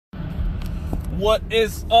What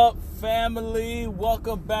is up, family?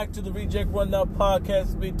 Welcome back to the Reject Rundown Podcast.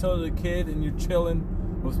 It's me, Totally the Kid, and you're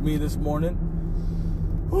chilling with me this morning.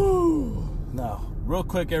 Whew. Now, real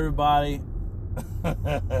quick, everybody.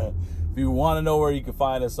 If you want to know where you can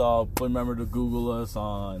find us all, remember to Google us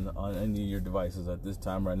on any of your devices at this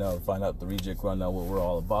time right now to find out the Reject Rundown, what we're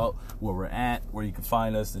all about, where we're at, where you can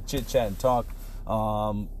find us, to chit chat and talk.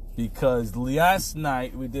 Because last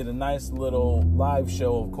night we did a nice little live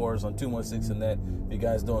show, of course, on 216net. If you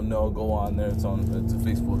guys don't know, go on there. It's a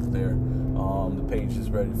Facebook there. The page is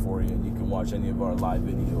ready for you, and you can watch any of our live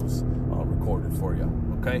videos recorded for you.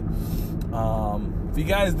 Okay. If you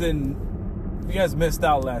guys missed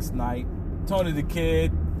out last night, Tony the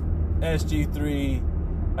Kid, SG3,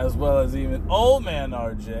 as well as even Old Man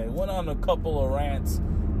RJ went on a couple of rants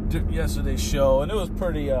yesterday's show, and it was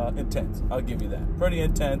pretty intense. I'll give you that. Pretty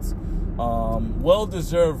intense.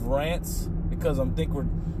 Well-deserved rants, because I think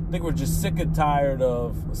we're just sick and tired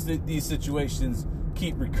of these situations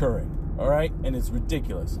keep recurring. All right, and it's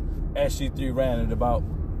ridiculous. SG3 ranted about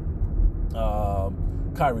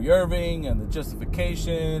Kyrie Irving and the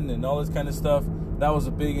justification and all this kind of stuff. That was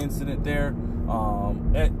a big incident there.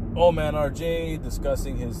 Old Man RJ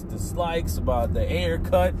discussing his dislikes about the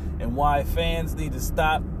haircut and why fans need to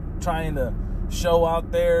stop trying to show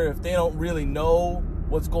out there if they don't really know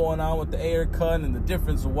what's going on with the haircut, and the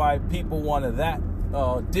difference of why people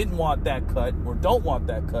didn't want that cut or don't want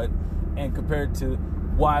that cut, and compared to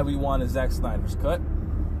why we wanted Zack Snyder's cut.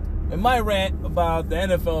 And my rant about the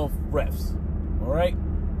NFL refs, all right?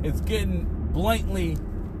 It's getting blatantly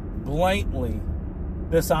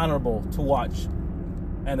dishonorable to watch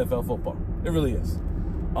NFL football. It really is.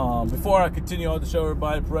 Before I continue on the show,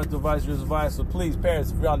 everybody, parental advisory is advised, so please,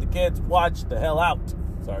 parents, if you're on the kids, watch the hell out.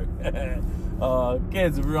 Sorry.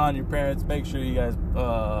 Kids, if you're on your parents, make sure you guys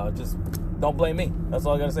just don't blame me. That's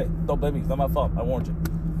all I got to say. Don't blame me. It's not my fault. I warned you.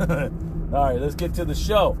 All right, let's get to the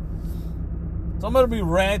show. So I'm going to be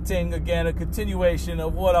ranting again, a continuation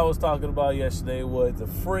of what I was talking about yesterday with the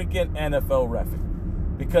freaking NFL reffing.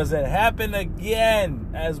 Because it happened again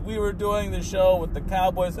as we were doing the show with the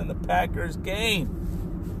Cowboys and the Packers game.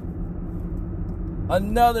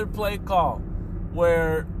 Another play call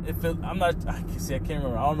where I can't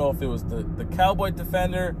remember. I don't know if it was the Cowboy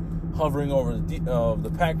defender hovering over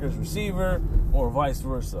the Packers receiver or vice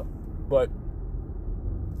versa. But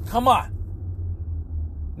come on.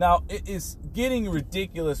 Now, it is getting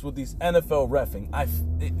ridiculous with these NFL reffing.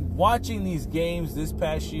 Watching these games this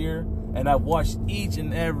past year, and I've watched each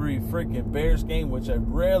and every freaking Bears game, which I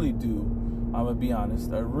rarely do. I'm going to be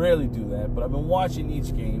honest. I rarely do that. But I've been watching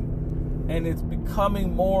each game, and it's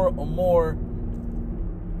becoming more and more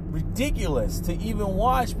ridiculous to even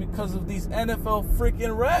watch because of these NFL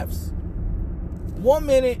freaking refs. 1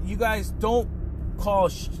 minute, you guys don't call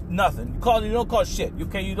nothing. You don't call shit.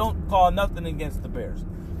 Okay, you don't call nothing against the Bears.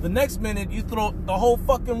 The next minute, you throw the whole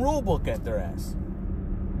fucking rule book at their ass.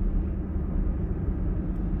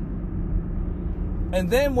 And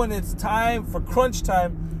then when it's time for crunch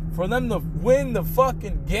time for them to win the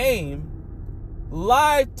fucking game,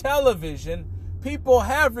 live television, people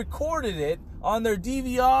have recorded it on their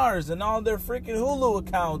DVRs and on their freaking Hulu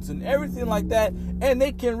accounts and everything like that, and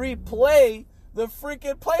they can replay the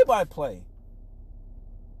freaking play-by-play.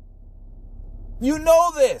 You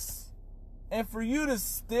know this. And for you to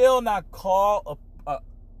still not call an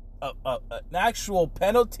actual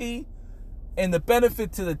penalty and the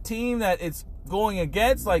benefit to the team that it's going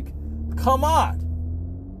against, like, come on.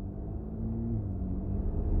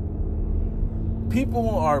 People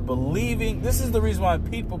are believing, this is the reason why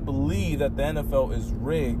people believe that the NFL is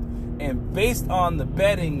rigged, and based on the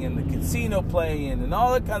betting and the casino playing and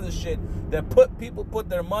all that kind of shit that people put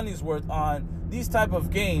their money's worth on these type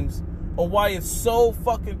of games, on why it's so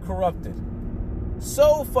fucking corrupted.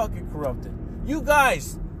 So fucking corrupted. You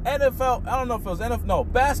guys, NFL, I don't know if it was NFL, no,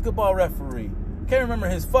 basketball referee, can't remember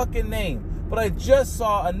his fucking name, but I just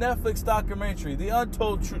saw a Netflix documentary, the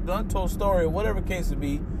untold story, or whatever case it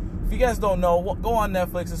be. If you guys don't know, go on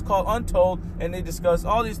Netflix. It's called Untold, and they discuss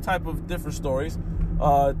all these type of different stories.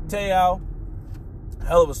 Te'o,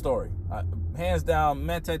 hell of a story. Hands down,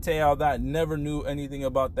 Manti Te'o, that never knew anything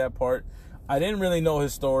about that part. I didn't really know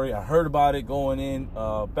his story. I heard about it going in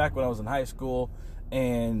back when I was in high school,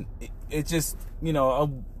 and it just,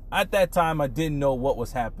 at that time I didn't know what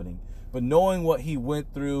was happening. But knowing what he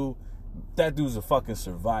went through, that dude's a fucking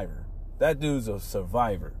survivor. That dude's a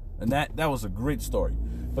survivor. And that was a great story.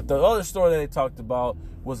 But the other story that they talked about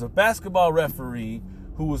was a basketball referee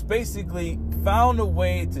who was basically found a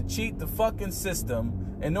way to cheat the fucking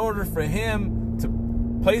system in order for him to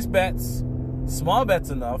place bets, small bets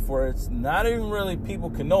enough where it's not even really people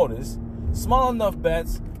can notice, small enough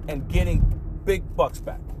bets and getting big bucks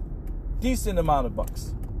back. Decent amount of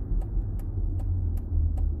bucks.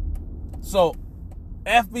 So,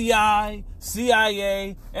 FBI,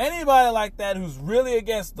 CIA, anybody like that who's really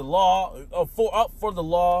against the law, up for the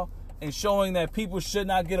law, and showing that people should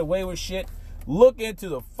not get away with shit, look into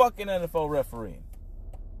the fucking NFL refereeing.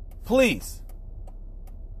 Please.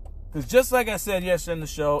 Because just like I said yesterday in the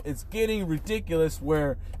show, it's getting ridiculous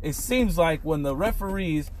where it seems like when the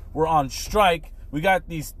referees were on strike, we got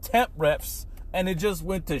these temp refs, and it just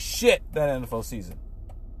went to shit that NFL season.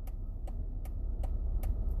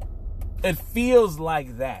 It feels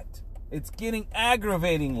like that. It's getting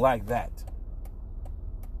aggravating like that.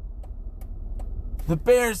 The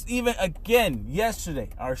Bears, even again yesterday,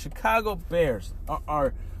 our Chicago Bears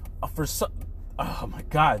are for some. Oh my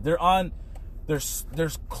God, they're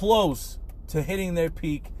close to hitting their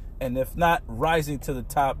peak, and if not, rising to the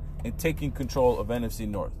top and taking control of NFC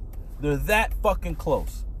North. They're that fucking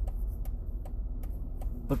close.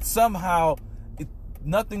 But somehow,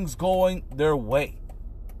 nothing's going their way.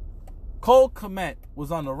 Cole Kmet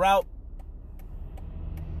was on the route,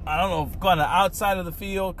 I don't know, kind of outside of the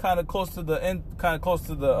field, kind of close to the end, kind of close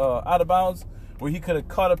to the out of bounds, where he could have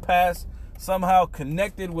caught a pass, somehow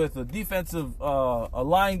connected with a defensive a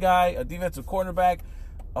line guy, a defensive cornerback,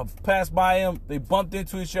 a pass by him, they bumped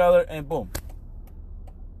into each other, and boom.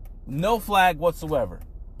 No flag whatsoever.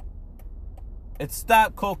 It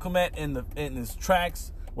stopped Cole Kmet in his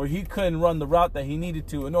tracks, where he couldn't run the route that he needed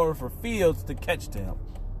to in order for Fields to catch to him.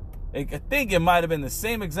 I think it might have been the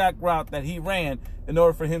same exact route that he ran in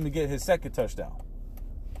order for him to get his second touchdown.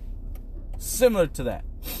 Similar to that.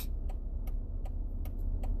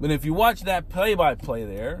 But if you watch that play-by-play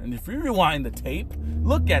there, and if you rewind the tape,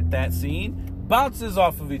 look at that scene, bounces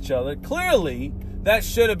off of each other. Clearly, that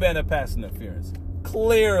should have been a pass interference.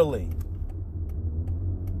 Clearly.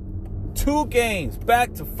 2 games,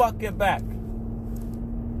 back to fucking back.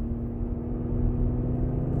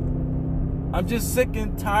 I'm just sick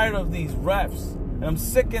and tired of these refs. And I'm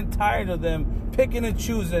sick and tired of them picking and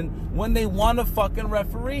choosing when they want to fucking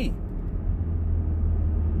referee.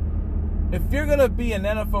 If you're going to be an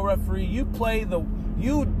NFL referee, you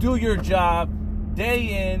do your job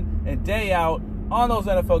day in and day out on those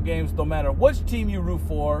NFL games, no matter which team you root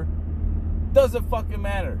for. Doesn't fucking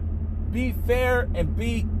matter. Be fair and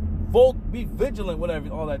be vigilant, whatever,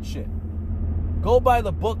 all that shit. Go by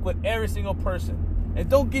the book with every single person. And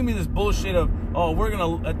don't give me this bullshit of, oh, we're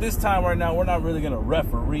going to, at this time right now, we're not really going to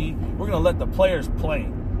referee. We're going to let the players play.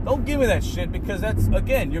 Don't give me that shit, because that's,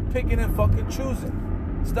 again, you're picking and fucking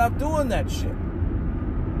choosing. Stop doing that shit.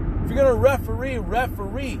 If you're going to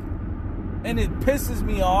referee. And it pisses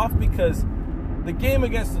me off because the game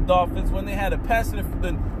against the Dolphins, when they had a pass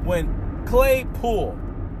interference, when Claypool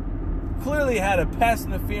clearly had a pass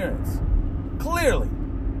interference. Clearly.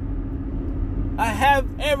 I have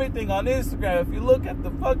everything on Instagram. If you look at the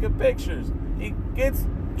fucking pictures, he gets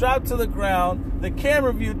dropped to the ground. The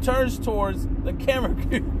camera view turns towards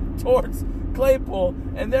Claypool,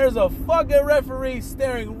 and there's a fucking referee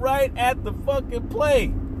staring right at the fucking play,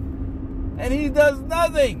 and he does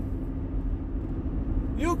nothing.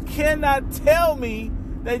 You cannot tell me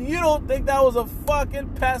that you don't think that was a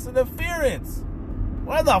fucking pass interference.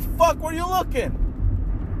 Where the fuck were you looking?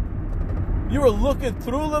 You were looking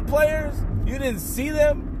through the players? You didn't see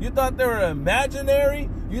them? You thought they were imaginary?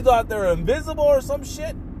 You thought they were invisible or some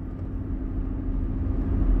shit?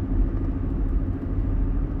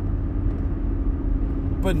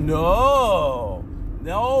 But no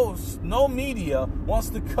media wants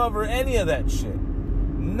to cover any of that shit.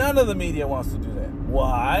 None of the media wants to do that.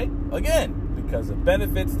 Why? Again, because it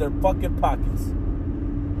benefits their fucking pockets.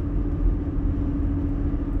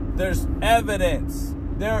 There's evidence.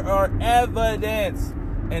 There are evidence.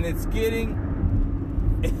 And it's going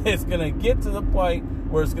to get to the point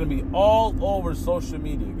where it's going to be all over social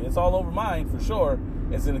media. It's all over mine for sure.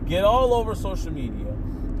 It's going to get all over social media.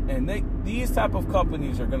 And these type of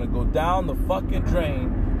companies are going to go down the fucking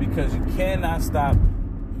drain, because you cannot stop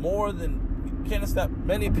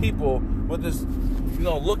many people with this,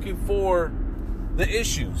 looking for the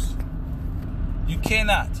issues. You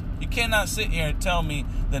cannot sit here and tell me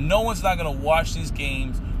that no one's not going to watch these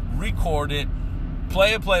games, record it,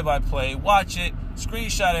 play it play-by-play, watch it,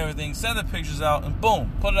 screenshot everything, send the pictures out, and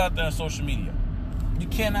boom, put it out there on social media. You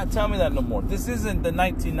cannot tell me that no more. This isn't the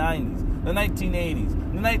 1990s, the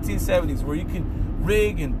 1980s, the 1970s, where you can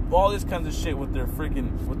rig and all this kinds of shit with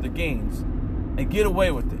the games and get away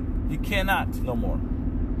with it. You cannot no more.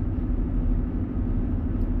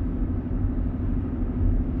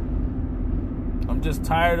 I'm I'm just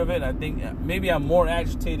tired of it. I think maybe I'm more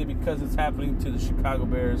agitated because it's happening to the Chicago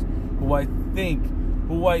Bears, who I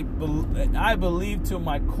believe to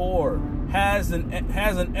my core has an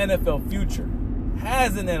NFL future.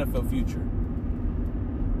 Has an NFL future.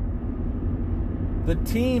 The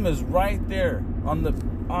team is right there on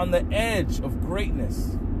the edge of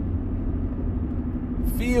greatness.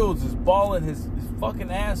 Fields is balling his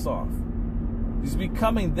fucking ass off. He's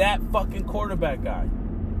becoming that fucking quarterback guy.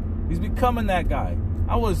 He's becoming that guy.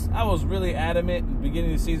 I was really adamant in the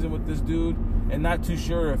beginning of the season with this dude and not too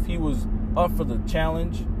sure if he was up for the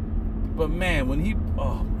challenge. But man, when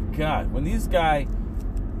this guy,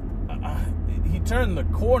 he turned the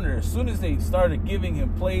corner as soon as they started giving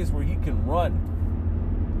him plays where he can run.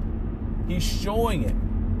 He's showing it.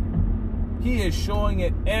 He is showing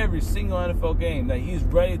it every single NFL game that he's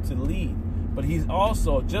ready to lead. But he's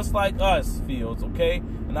also, just like us, Fields, okay?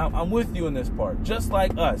 And I'm with you in this part. Just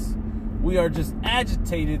like us, we are just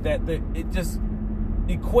agitated that it just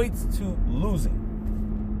equates to losing.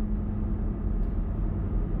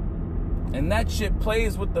 And that shit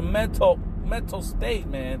plays with the mental state,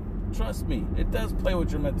 man. Trust me, it does play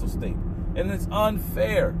with your mental state. And it's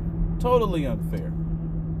unfair. Totally unfair.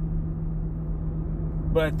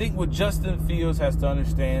 But I think what Justin Fields has to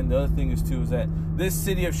understand, the other thing is too, is that this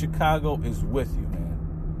city of Chicago is with you, man.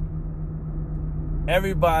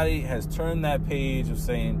 Everybody has turned that page of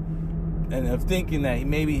saying, and of thinking that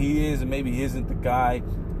maybe he is and maybe he isn't the guy.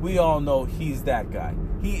 We all know he's that guy.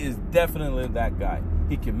 He is definitely that guy.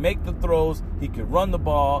 He can make the throws, he can run the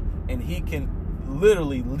ball, and he can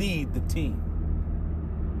literally lead the team.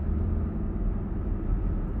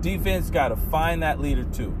 Defense got to find that leader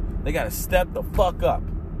too. They got to step the fuck up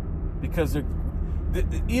because they're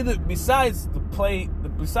either besides the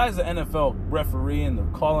NFL referee and the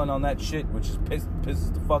calling on that shit, which is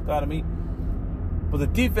pisses the fuck out of me. But the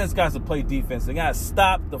defense got to play defense. They got to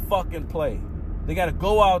stop the fucking play. They got to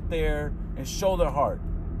go out there and show their heart.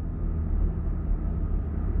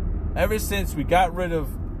 Ever since we got rid of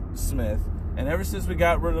Smith and ever since we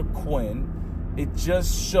got rid of Quinn, it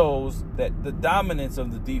just shows that the dominance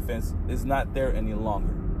of the defense is not there any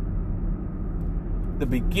longer. The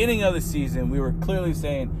beginning of the season, we were clearly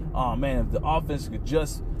saying, oh man, if the offense could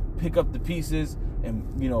just pick up the pieces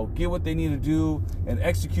and, get what they need to do and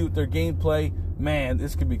execute their gameplay, man,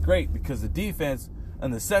 this could be great because the defense in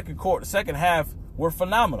the second half were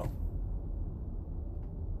phenomenal.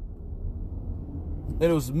 It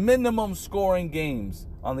was minimum scoring games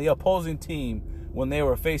on the opposing team when they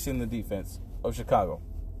were facing the defense of Chicago.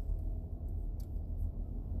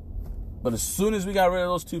 But as soon as we got rid of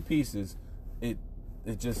those two pieces,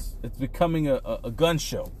 it's becoming a gun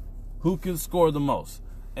show. Who can score the most?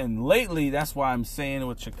 And lately, that's why I'm saying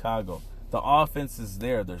with Chicago, the offense is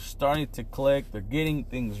there. They're starting to click. They're getting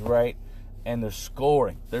things right, and they're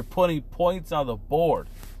scoring. They're putting points on the board.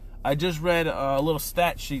 I just read a little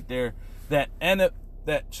stat sheet there that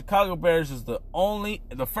Chicago Bears is the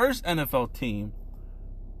first NFL team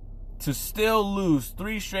to still lose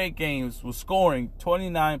 3 straight games with scoring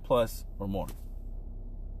 29 plus or more.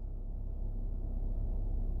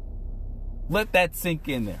 Let that sink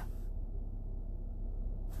in there.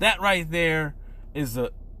 That right there is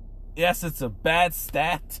it's a bad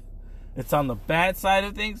stat. It's on the bad side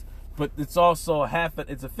of things, but it's also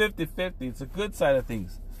it's a 50-50. It's a good side of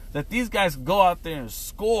things. That these guys go out there and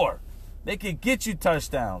score. They can get you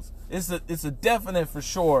touchdowns. It's a definite for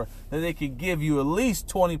sure that they can give you at least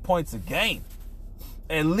 20 points a game.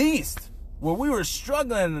 At least. Where we were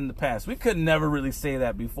struggling in the past. We could never really say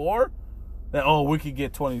that before. That, we could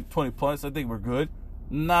get 20 points. I think we're good.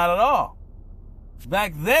 Not at all.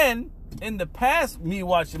 Back then, in the past, me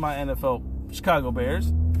watching my NFL Chicago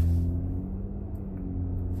Bears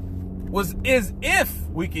is if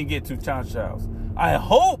we can get 2 touchdowns. I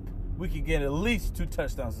hope we can get at least 2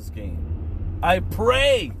 touchdowns this game. I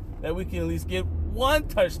pray that we can at least get 1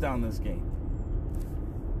 touchdown this game.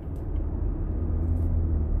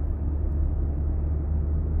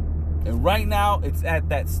 And right now, it's at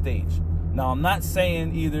that stage. Now, I'm not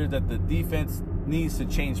saying either that the defense needs to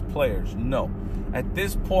change players. No. At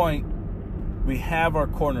this point, we have our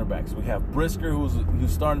cornerbacks. We have Brisker, who's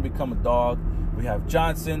starting to become a dog. We have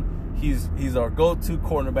Johnson. He's our go-to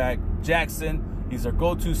cornerback. Jackson, he's our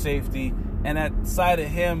go-to safety. And at side of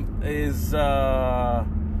him is, I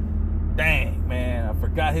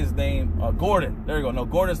forgot his name. Gordon. There you go. No,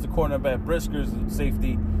 Gordon's the cornerback. Brisker's the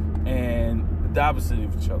safety. And the opposite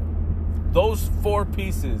of each other. Those 4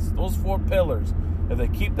 pieces, those 4 pillars, if they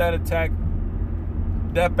keep that attack,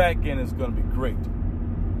 that back end is going to be great.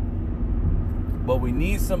 But we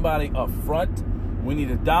need somebody up front We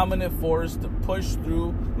need a dominant force to push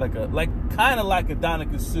through, kind of like a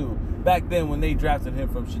Donovan Sue back then when they drafted him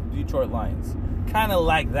from Detroit Lions. Kind of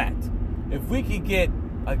like that. If we could get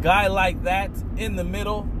a guy like that in the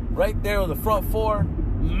middle, right there with the front four,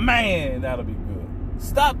 man, that'll be good.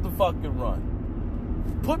 Stop the fucking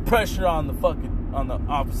run. Put pressure on the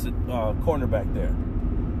opposite cornerback there.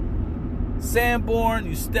 Sanborn,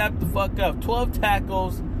 you step the fuck up. 12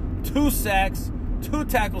 tackles, 2 sacks, 2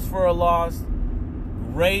 tackles for a loss.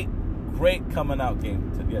 Great coming out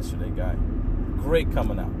game yesterday, guy. Great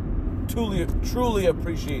coming out. Truly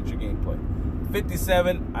appreciate your gameplay.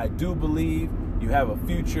 57, I do believe you have a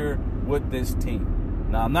future with this team.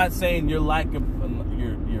 Now, I'm not saying you're like a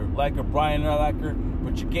Brian Urlacher,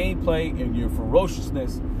 but your gameplay and your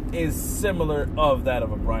ferociousness is similar of that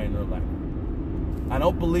of a Brian Urlacher. I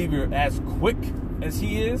don't believe you're as quick as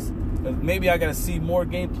he is. Maybe I got to see more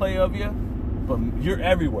gameplay of you, but you're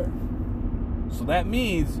everywhere. So that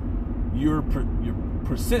means you're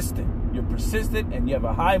persistent. You're persistent and you have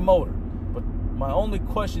a high motor. But my only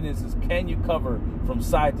question is can you cover from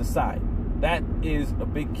side to side? That is a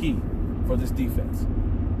big key for this defense.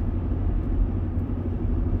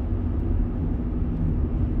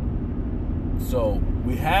 So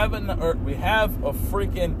we have a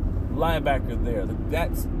freaking linebacker there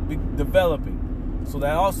that's developing. So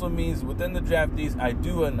that also means within the draftees, I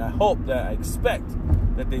expect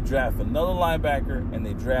that they draft another linebacker and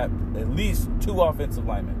they draft at least 2 offensive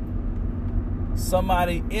linemen.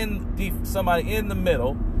 Somebody in the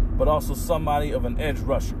middle, but also somebody of an edge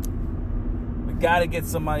rusher. We got to get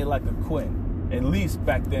somebody like a Quinn, at least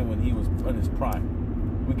back then when he was in his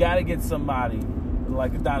prime. We got to get somebody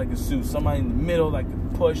like a Donovan Sue, somebody in the middle that can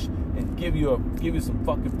push and give you some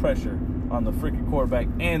fucking pressure on the freaking quarterback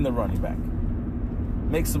and the running back.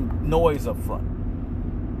 Make some noise up front.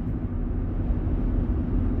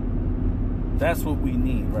 That's what we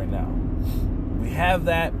need right now. We have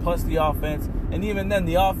that, plus the offense. And even then,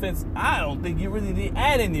 the offense, I don't think you really need to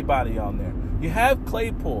add anybody on there. You have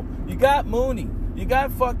Claypool. You got Mooney. You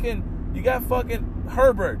got fucking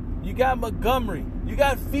Herbert. You got Montgomery. You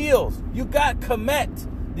got Fields. You got Komet.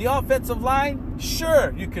 The offensive line,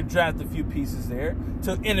 sure, you could draft a few pieces there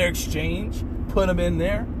to interchange, put them in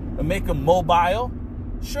there, and make them mobile.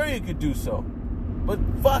 Sure, you could do so. But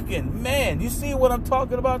fucking, man, you see what I'm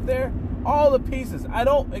talking about there? All the pieces. I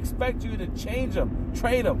don't expect you to change them,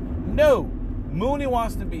 trade them. No. Mooney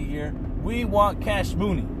wants to be here. We want Cash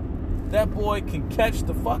Mooney. That boy can catch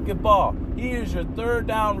the fucking ball. He is your third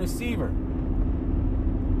down receiver.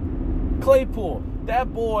 Claypool,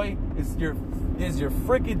 that boy is your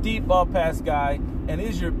freaking deep ball pass guy and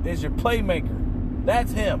is your playmaker.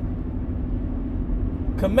 That's him.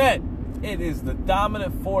 Komet, it is the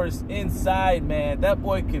dominant force inside, man. That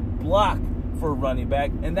boy can block for a running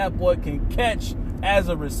back, and that boy can catch as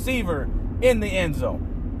a receiver in the end zone.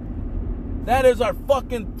 That is our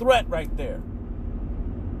fucking threat right there.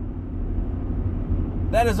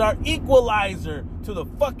 That is our equalizer to the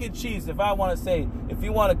fucking Chiefs, if I want to say, if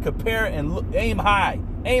you want to compare and aim high.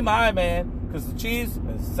 Aim high, man, because the Chiefs,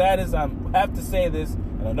 as sad as I have to say this,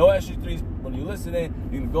 and I know SG3, when you listen in,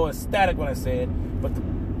 you can go ecstatic when I say it, but the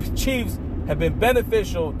Chiefs have been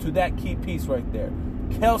beneficial to that key piece right there.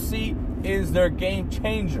 Kelsey is their game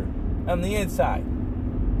changer on the inside.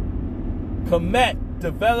 Komet,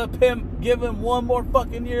 develop him, give him one more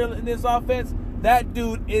fucking year in this offense. That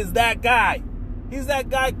dude is that guy. He's that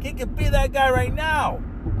guy. He can be that guy right now.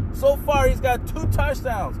 So far, he's got 2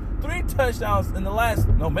 touchdowns, 3 touchdowns in the last,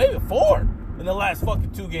 maybe 4 in the last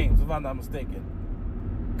fucking 2 games, if I'm not mistaken.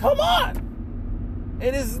 Come on.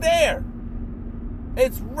 It is there.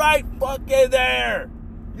 It's right fucking there.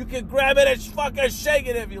 You can grab it and fucking shake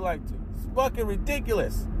it if you like to. It's fucking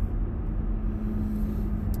ridiculous.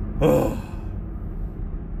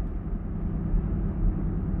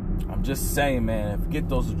 I'm just saying, man, forget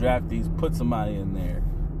those draftees, put somebody in there,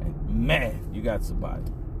 and man, you got somebody.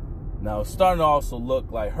 Now, it's starting to also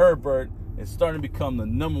look like Herbert is starting to become the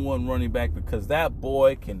 #1 running back because that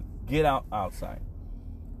boy can get outside.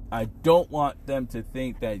 I don't want them to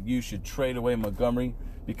think that you should trade away Montgomery,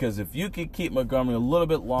 because if you can keep Montgomery a little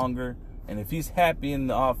bit longer, and if he's happy in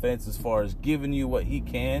the offense as far as giving you what he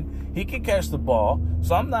can catch the ball.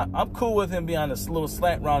 So I'm cool with him being on this little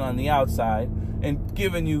slant route on the outside and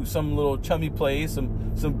giving you some little chummy plays,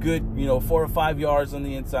 some good, 4 or 5 yards on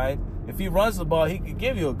the inside. If he runs the ball, he could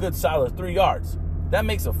give you a good solid 3 yards. That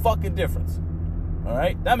makes a fucking difference. All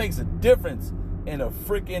right? That makes a difference in a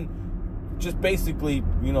freaking just basically,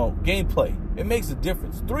 gameplay. It makes a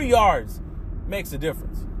difference. 3 yards makes a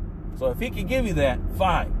difference. So if he can give you that,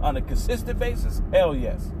 fine. On a consistent basis, hell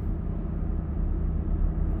yes.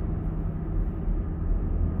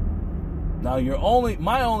 Now,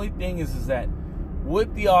 my only thing is that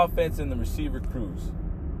with the offense and the receiver crews,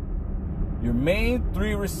 your main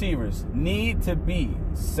 3 receivers need to be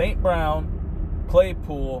St. Brown,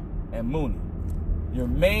 Claypool, and Mooney. Your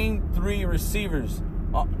main 3 receivers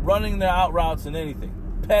running their out routes and anything.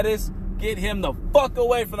 Pettis, get him the fuck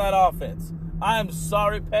away from that offense. I'm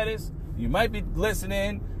sorry, Pettis. You might be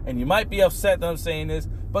listening and you might be upset that I'm saying this,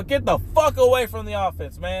 but get the fuck away from the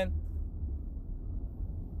offense, man.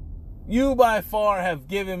 You by far have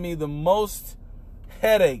given me the most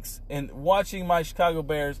headaches in watching my Chicago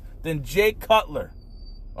Bears than Jay Cutler.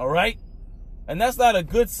 All right? And that's not a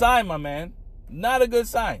good sign, my man. Not a good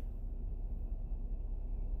sign.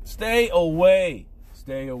 Stay away.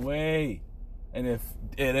 Stay away. And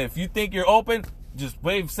if you think you're open, just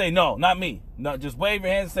wave, say no, not me. No, just wave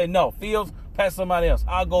your hands and say no. Fields, pass somebody else.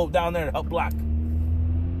 I'll go down there to help block.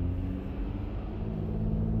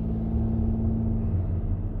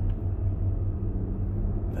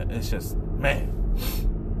 It's just, man.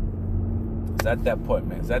 It's at that point,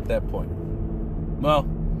 man. It's at that point. Well,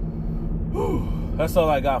 that's all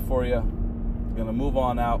I got for you. I'm gonna move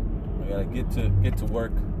on out. I gotta get to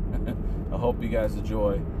work. I hope you guys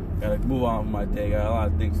enjoy. Gotta move on with my day. Got a lot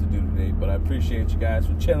of things to do today, but I appreciate you guys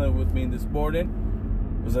for chilling with me this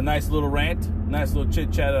morning. It was a nice little rant, nice little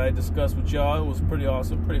chit chat that I discussed with y'all. It was pretty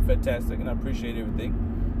awesome, pretty fantastic, and I appreciate everything.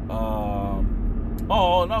 And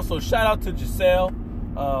also shout out to Giselle,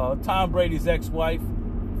 Tom Brady's ex-wife.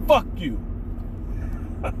 Fuck you.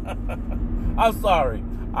 I'm sorry.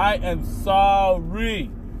 I am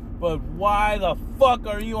sorry. But why the fuck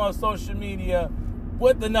are you on social media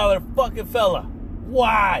with another fucking fella?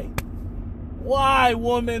 Why? Why,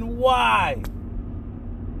 woman? Why?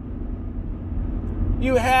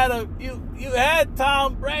 You had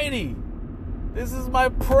Tom Brady. This is my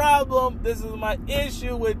problem. This is my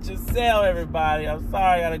issue with Giselle, everybody. I'm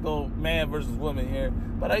sorry I gotta go man versus woman here.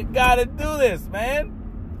 But I gotta do this, man.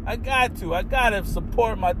 I got to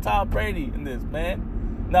support my Tom Brady in this,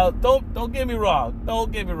 man. Now, don't get me wrong.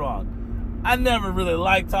 Don't get me wrong. I never really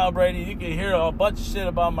liked Tom Brady. You can hear a bunch of shit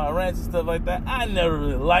about my rants and stuff like that. I never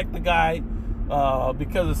really liked the guy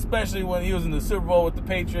because especially when he was in the Super Bowl with the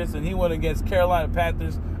Patriots and he went against Carolina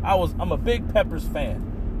Panthers, I'm a big Peppers fan.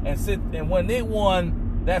 And when they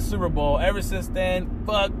won that Super Bowl, ever since then,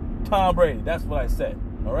 fuck Tom Brady. That's what I said.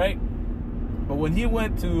 All right. But when he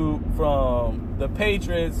went from the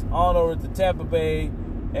Patriots on over to Tampa Bay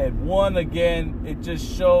and won again, it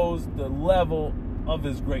just shows the level of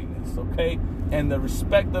his greatness, okay? And the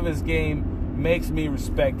respect of his game makes me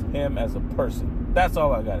respect him as a person. That's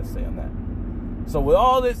all I got to say on that. So with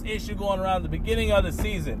all this issue going around the beginning of the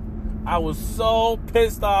season, I was so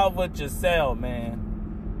pissed off with Giselle, man.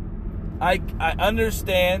 I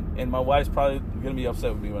understand, and my wife's probably going to be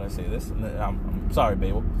upset with me when I say this. I'm sorry,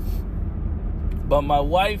 Babel. But my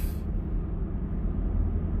wife,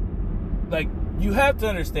 you have to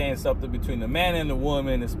understand something between the man and the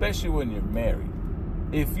woman, especially when you're married.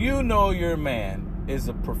 If you know your man is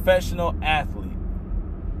a professional athlete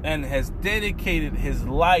and has dedicated his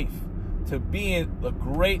life to being a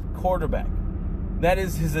great quarterback, that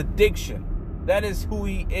is his addiction. That is who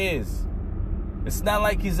he is. It's not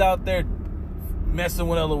like he's out there messing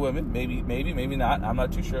with other women. Maybe not. I'm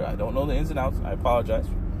not too sure. I don't know the ins and outs. I apologize.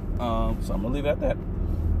 So I'm going to leave it at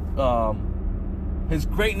that. His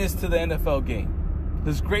greatness to the NFL game.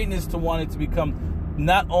 His greatness to wanting to become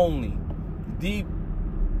not only the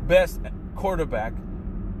best quarterback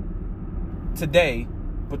today,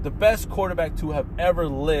 but the best quarterback to have ever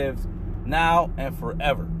lived now and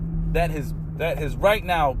forever. That has right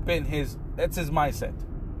now been that's his mindset.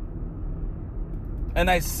 And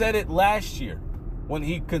I said it last year when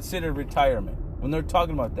he considered retirement, when they're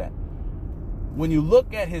talking about that. When you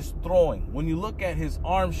look at his throwing, when you look at his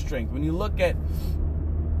arm strength, when you look at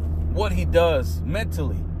what he does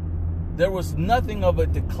mentally, there was nothing of a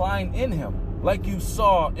decline in him, like you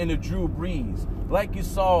saw in the Drew Brees, like you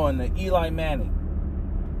saw in the Eli Manning.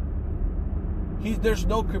 There's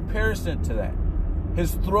no comparison to that.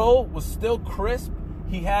 His throw was still crisp.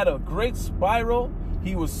 He had a great spiral.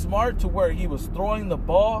 He was smart to where he was throwing the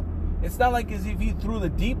ball. It's not like as if he threw the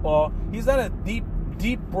deep ball. He's not a deep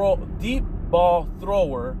ball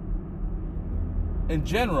thrower in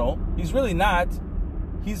general. He's really not.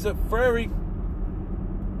 He's a very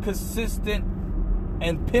consistent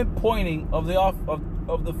and pinpointing of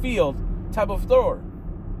the field type of thrower.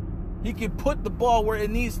 He can put the ball where it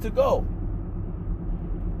needs to go.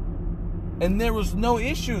 And there was no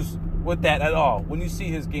issues with that at all when you see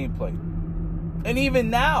his gameplay. And even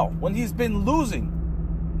now, when he's been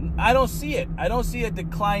losing, I don't see it. I don't see a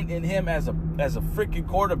decline in him as a freaking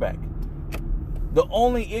quarterback. The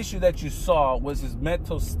only issue that you saw was his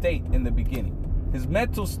mental state in the beginning. His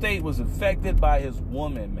mental state was affected by his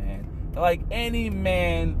woman, man. Like any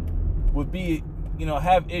man would be,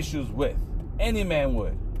 have issues with. Any man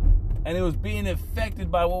would. And it was being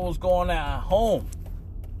affected by what was going on at home.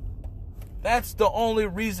 That's the only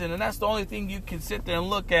reason, and that's the only thing you can sit there and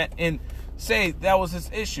look at and say that was his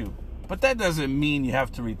issue. But that doesn't mean you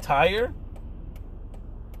have to retire.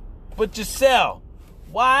 But Giselle,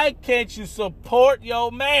 why can't you support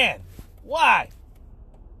your man? Why?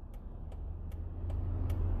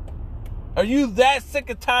 Are you that sick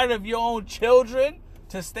and tired of your own children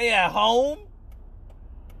to stay at home?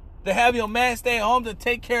 To have your man stay at home to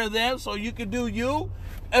take care of them so you can do you?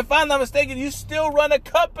 If I'm not mistaken, you still run a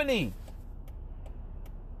company.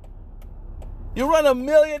 You run $1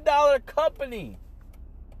 million company.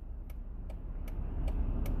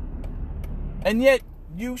 And yet,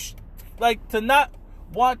 to not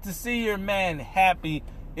want to see your man happy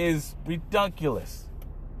is ridiculous.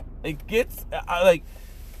 It gets, I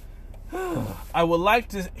would like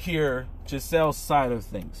to hear Giselle's side of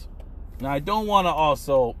things. Now, I don't want to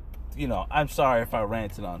also, I'm sorry if I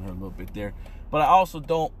ranted on her a little bit there, but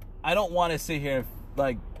I don't want to sit here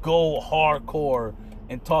and go hardcore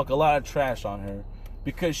and talk a lot of trash on her,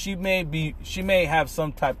 because she may have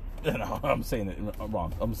some type, I'm saying it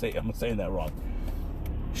wrong. I'm saying that wrong.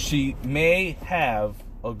 She may have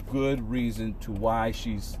a good reason to why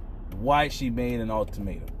she made an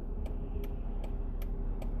ultimatum.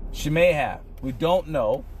 She may have. We don't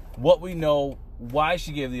know. What we know, why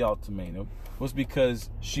she gave the ultimatum, was because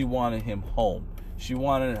she wanted him home. She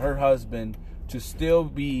wanted her husband to still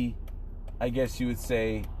be, I guess you would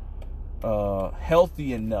say,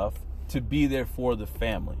 healthy enough to be there for the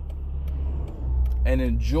family and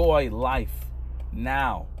enjoy life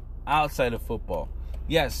now outside of football.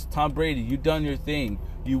 Yes, Tom Brady, you done your thing.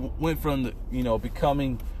 You went from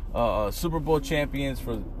becoming Super Bowl champions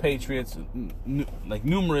for the Patriots,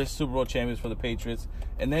 numerous Super Bowl champions for the Patriots,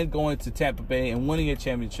 and then going to Tampa Bay and winning a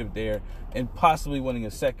championship there and possibly winning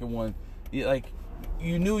a second one.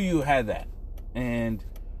 You knew you had that, and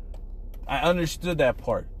I understood that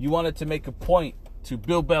part. You wanted to make a point to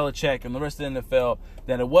Bill Belichick and the rest of the NFL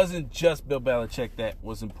that it wasn't just Bill Belichick that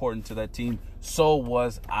was important to that team. So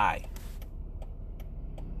was I.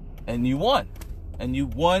 And you won. And you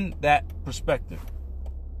won that perspective.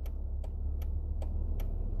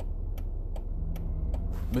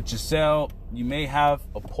 But Giselle, you may have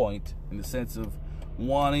a point in the sense of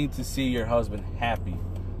wanting to see your husband happy.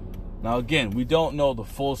 Now, again, we don't know the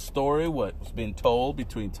full story, what's been told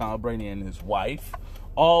between Tom Brady and his wife.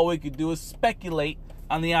 All we could do is speculate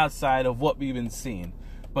on the outside of what we've been seeing.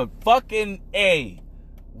 But fucking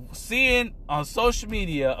seeing on social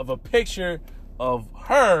media of a picture of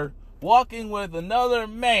her walking with another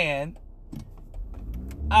man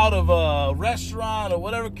out of a restaurant or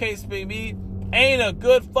whatever case may be, ain't a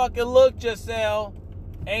good fucking look, Giselle.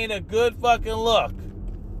 Ain't a good fucking look.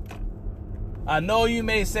 I know you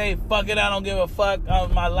may say, fuck it, I don't give a fuck.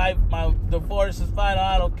 My life, my divorce is fine.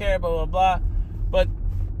 I don't care, blah, blah, blah. But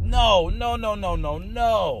no, not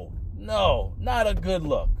a good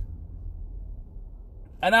look.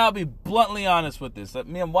 And I'll be bluntly honest with this.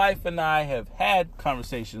 My wife and I have had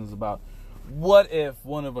conversations about what if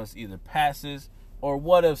one of us either passes or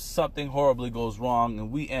what if something horribly goes wrong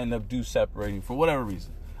and we end up separating for whatever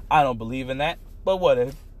reason. I don't believe in that, but what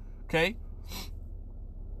if? Okay?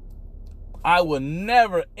 I would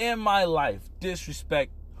never in my life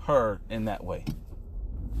disrespect her in that way.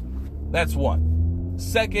 That's one.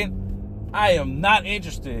 Second, I am not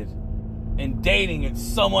interested in dating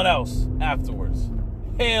someone else afterwards.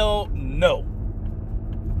 Hell no.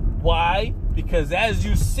 Why? Because as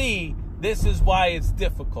you see, this is why it's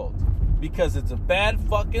difficult. Because it's a bad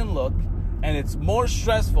fucking look, and it's more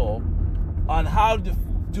stressful on how to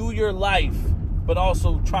do your life, but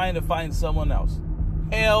also trying to find someone else.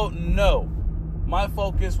 Hell no. My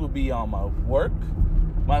focus will be on my work.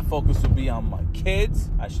 My focus will be on my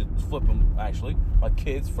kids. I should flip them, actually. My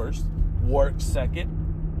kids first. Work second.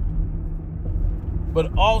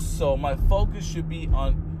 But also, my focus should be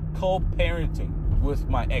on co-parenting with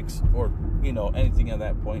my ex, or, anything at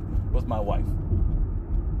that point, with my wife.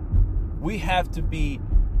 We have to be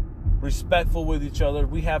respectful with each other.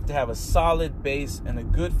 We have to have a solid base and a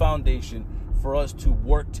good foundation for us to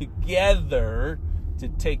work together to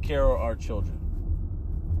take care of our children.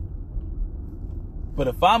 But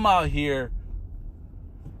if I'm out here,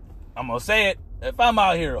 I'm going to say it, if I'm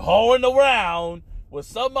out here hoeing around with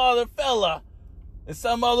some other fella and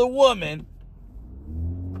some other woman,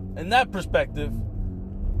 in that perspective,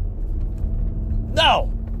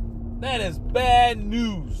 no, that is bad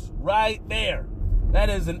news right there. That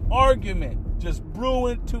is an argument just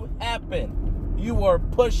brewing to happen. You are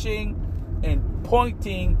pushing and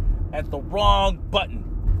pointing at the wrong button.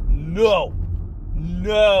 No.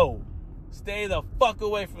 Stay the fuck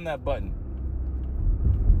away from that button.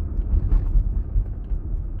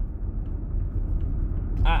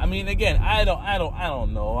 I mean, again, I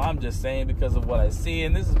don't know. I'm just saying because of what I see,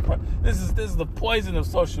 and this is the poison of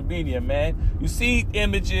social media, man. You see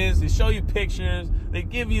images, they show you pictures, they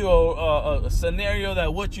give you a scenario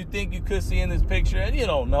that what you think you could see in this picture, and you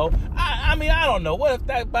don't know. I mean, I don't know. What if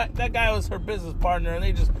that guy was her business partner, and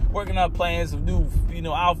they just working on plans of new,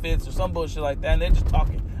 outfits or some bullshit like that, and they're just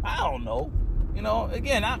talking. I don't know.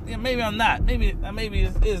 Again, maybe I'm not. Maybe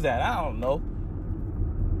it is that. I don't know.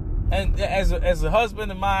 And as a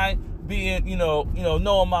husband of mine, being,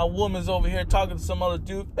 knowing my woman's over here talking to some other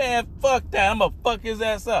dude, man, fuck that. I'm going to fuck his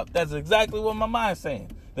ass up. That's exactly what my mind's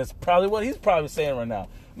saying. That's probably what he's probably saying right now.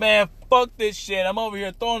 Man, fuck this shit. I'm over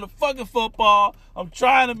here throwing the fucking football. I'm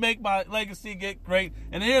trying to make my legacy get great.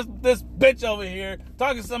 And here's this bitch over here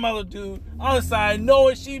talking to some other dude on the side,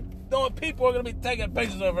 knowing people are going to be taking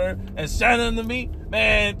pictures of her and sending them to me.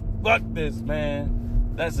 Man, fuck this,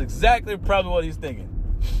 man. That's exactly probably what he's thinking.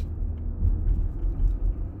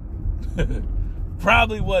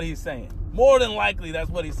 Probably what he's saying. More than likely, that's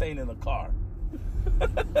what he's saying in the car.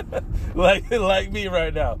 like me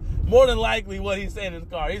right now. More than likely, what he's saying in the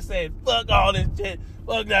car. He's saying, "Fuck all this shit.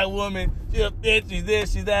 Fuck that woman. She's a bitch. She's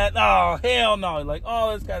this. She's that. Oh hell no!" Like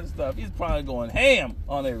all this kind of stuff. He's probably going ham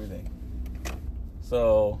on everything.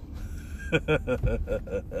 So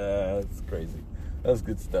that's crazy. That's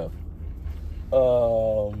good stuff.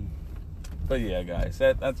 But yeah, guys,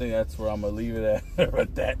 I think that's where I'm gonna leave it at.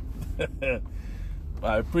 With that.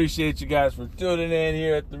 I appreciate you guys for tuning in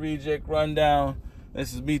here at the Reject Rundown.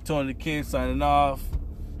 This is me, Tony the Kid, signing off.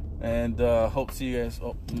 And hope to see you guys.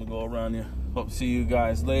 Oh, I'm gonna go around you. Hope to see you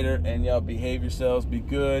guys later. And y'all behave yourselves. Be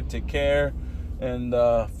good. Take care. And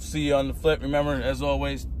see you on the flip. Remember, as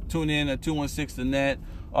always, tune in at 216.net.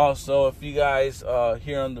 Also, if you guys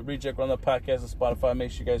here on the Reject Rundown podcast and Spotify, make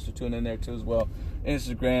sure you guys are tuning in there too as well.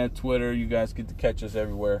 Instagram, Twitter, you guys get to catch us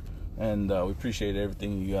everywhere. And we appreciate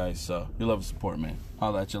everything you guys, your love and support, man.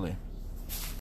 Holla at you later.